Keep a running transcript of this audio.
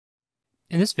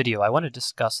In this video, I want to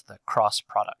discuss the cross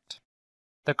product.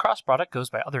 The cross product goes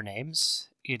by other names.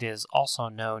 It is also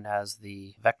known as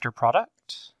the vector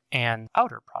product and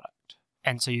outer product.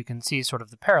 And so you can see sort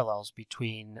of the parallels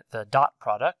between the dot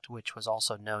product, which was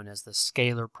also known as the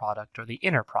scalar product or the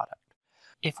inner product.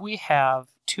 If we have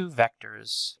two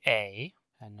vectors, A,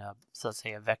 and so let's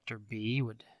say a vector B,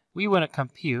 we want to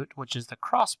compute, which is the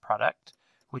cross product,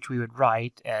 which we would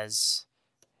write as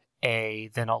A,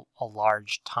 then a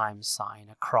large times sign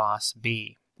across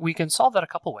B. We can solve that a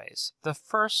couple ways. The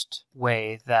first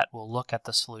way that we'll look at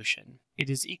the solution, it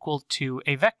is equal to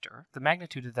a vector. The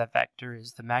magnitude of that vector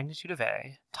is the magnitude of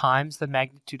A times the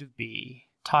magnitude of B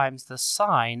times the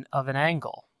sine of an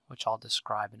angle, which I'll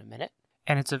describe in a minute.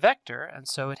 And it's a vector, and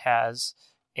so it has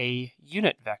a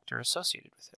unit vector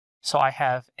associated with it. So I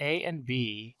have A and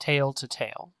B tail to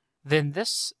tail. Then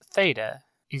this theta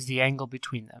is the angle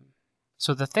between them.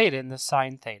 So the theta and the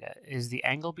sine theta is the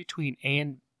angle between A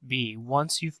and B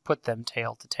once you've put them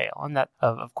tail to tail. And that,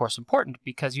 of course, important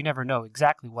because you never know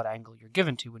exactly what angle you're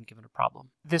given to when given a problem.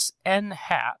 This n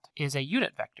hat is a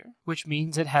unit vector, which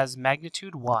means it has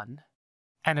magnitude 1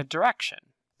 and a direction.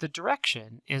 The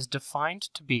direction is defined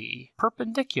to be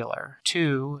perpendicular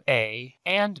to A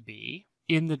and B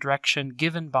in the direction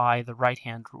given by the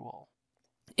right-hand rule.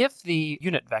 If the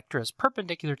unit vector is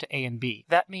perpendicular to A and B,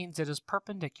 that means it is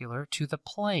perpendicular to the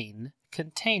plane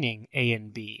containing A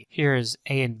and B. Here is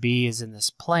A and B is in this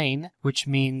plane, which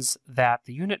means that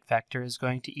the unit vector is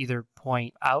going to either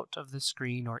point out of the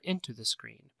screen or into the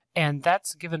screen. And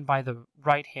that's given by the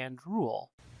right-hand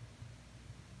rule.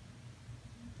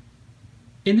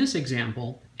 In this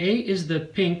example, A is the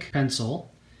pink pencil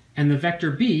and the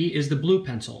vector B is the blue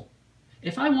pencil.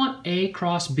 If I want A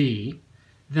cross B,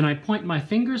 then I point my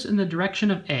fingers in the direction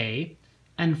of A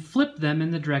and flip them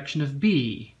in the direction of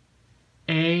B.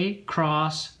 A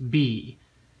cross B.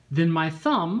 Then my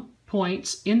thumb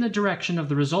points in the direction of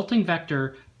the resulting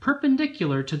vector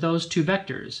perpendicular to those two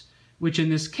vectors, which in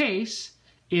this case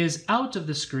is out of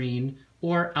the screen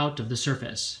or out of the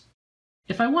surface.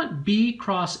 If I want B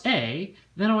cross A,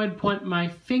 then I would point my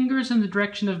fingers in the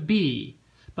direction of B,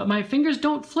 but my fingers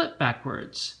don't flip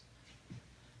backwards.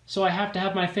 So I have to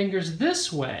have my fingers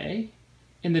this way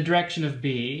in the direction of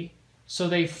B, so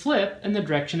they flip in the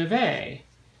direction of A.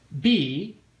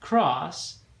 B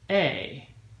cross A.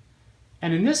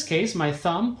 And in this case, my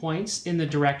thumb points in the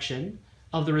direction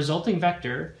of the resulting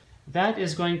vector that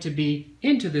is going to be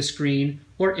into the screen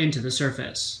or into the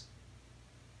surface.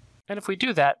 And if we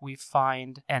do that, we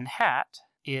find n hat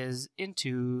is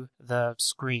into the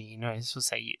screen, or this will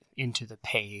say into the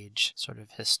page, sort of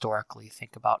historically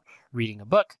think about reading a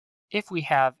book. If we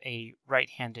have a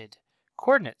right-handed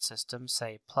coordinate system,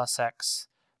 say plus x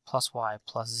plus y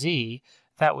plus z,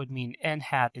 that would mean n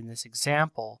hat in this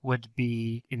example would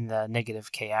be in the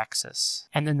negative k-axis.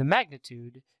 And then the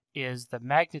magnitude is the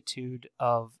magnitude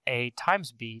of A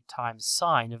times B times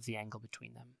sine of the angle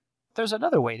between them. There's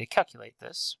another way to calculate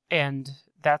this, and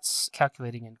that's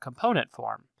calculating in component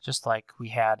form. Just like we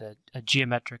had a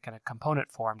geometric and a component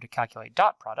form to calculate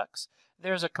dot products,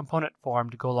 there's a component form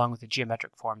to go along with a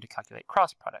geometric form to calculate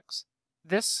cross products.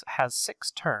 This has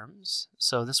 6 terms,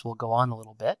 so this will go on a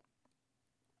little bit.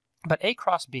 But A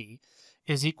cross B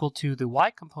is equal to the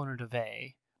y component of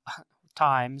A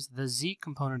times the z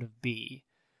component of B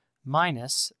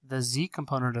minus the z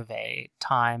component of A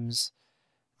times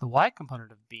the y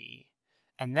component of B,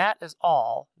 and that is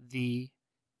all the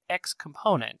x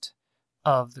component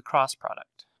of the cross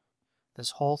product.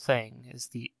 This whole thing is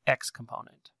the x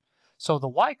component. So the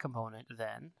y component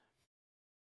then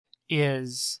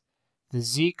is the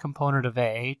z component of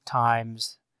A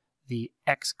times the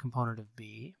x component of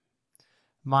B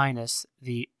minus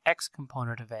the x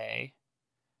component of A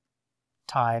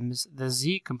times the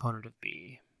z component of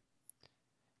B,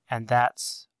 and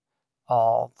that's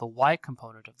all the y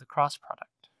component of the cross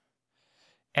product.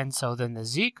 And so then the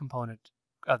z component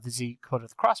of the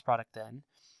cross product then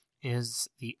is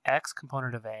the x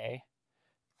component of A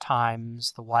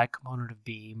times the y component of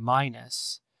B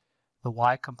minus the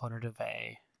y component of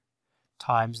A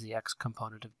times the x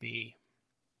component of B.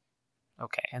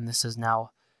 Okay, and this is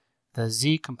now the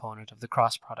z component of the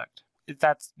cross product.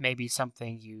 That's maybe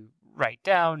something you write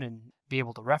down and be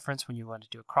able to reference when you want to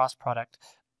do a cross product.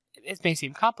 It may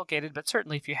seem complicated, but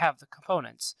certainly if you have the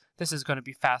components, this is going to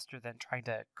be faster than trying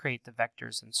to create the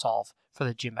vectors and solve for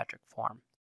the geometric form.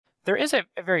 There is a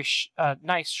very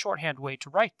nice shorthand way to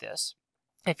write this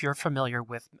if you're familiar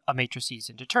with matrices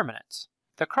and determinants.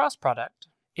 The cross product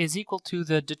is equal to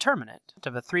the determinant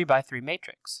of a 3 by 3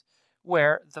 matrix,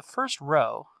 where the first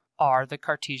row are the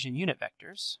Cartesian unit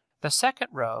vectors, the second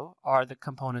row are the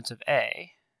components of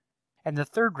A, And the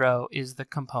third row is the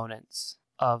components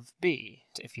of B.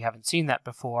 If you haven't seen that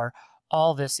before,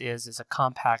 all this is a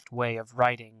compact way of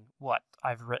writing what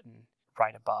I've written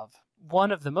right above.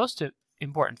 One of the most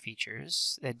important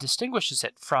features that distinguishes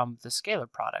it from the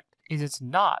scalar product is it's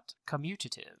not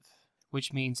commutative,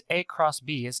 which means A cross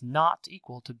B is not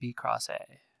equal to B cross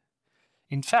A.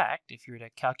 In fact, if you were to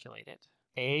calculate it,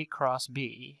 A cross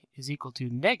B is equal to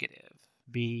negative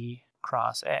B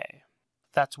cross A.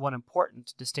 That's one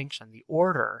important distinction. The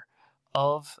order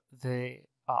of the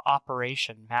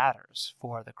operation matters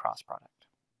for the cross product.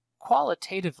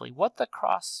 Qualitatively, what the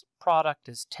cross product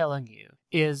is telling you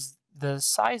is the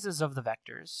sizes of the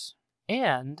vectors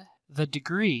and the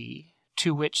degree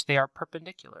to which they are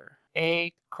perpendicular.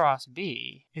 A cross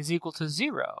B is equal to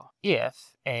 0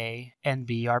 if A and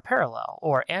B are parallel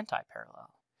or anti-parallel.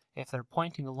 If they're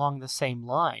pointing along the same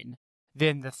line,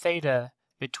 then the theta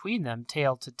between them,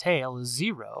 tail to tail, is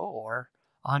 0 or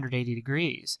 180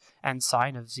 degrees, and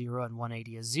sine of 0 and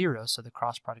 180 is 0, so the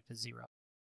cross product is 0.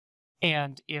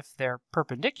 And if they're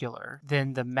perpendicular,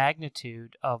 then the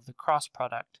magnitude of the cross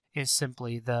product is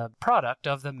simply the product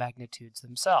of the magnitudes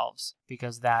themselves,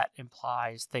 because that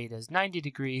implies theta is 90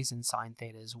 degrees and sine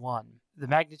theta is 1. The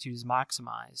magnitude is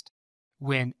maximized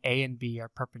when A and B are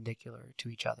perpendicular to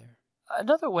each other.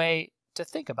 Another way to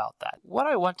think about that, what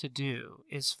I want to do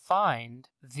is find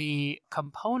the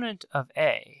component of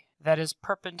A that is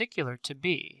perpendicular to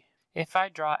B. If I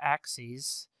draw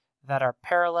axes that are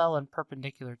parallel and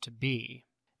perpendicular to B,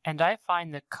 and I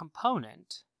find the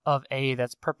component of A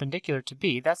that's perpendicular to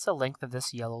B, that's the length of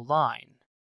this yellow line.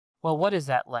 Well, what is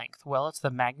that length? Well, it's the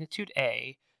magnitude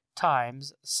A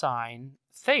times sine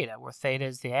theta, where theta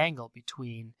is the angle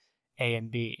between A and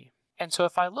B. And so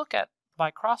if I look at my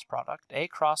cross product, A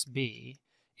cross B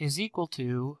is equal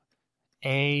to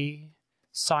A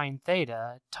sine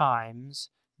theta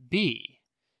times B,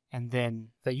 and then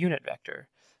the unit vector.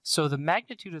 So the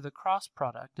magnitude of the cross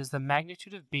product is the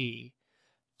magnitude of B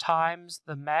times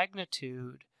the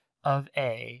magnitude of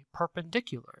A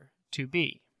perpendicular to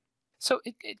B. So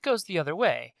it goes the other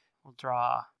way. We'll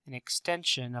draw an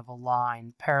extension of a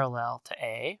line parallel to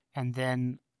A, and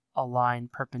then a line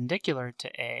perpendicular to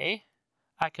A.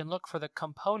 I can look for the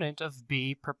component of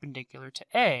B perpendicular to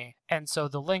A, and so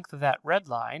the length of that red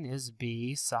line is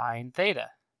B sine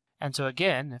theta. And so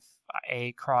again, if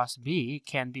A cross B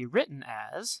can be written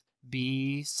as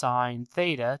B sine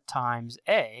theta times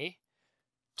A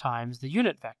times the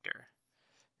unit vector.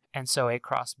 And so A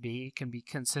cross B can be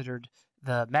considered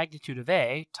the magnitude of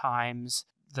A times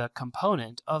the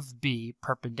component of B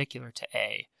perpendicular to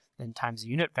A, then times the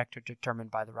unit vector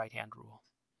determined by the right-hand rule.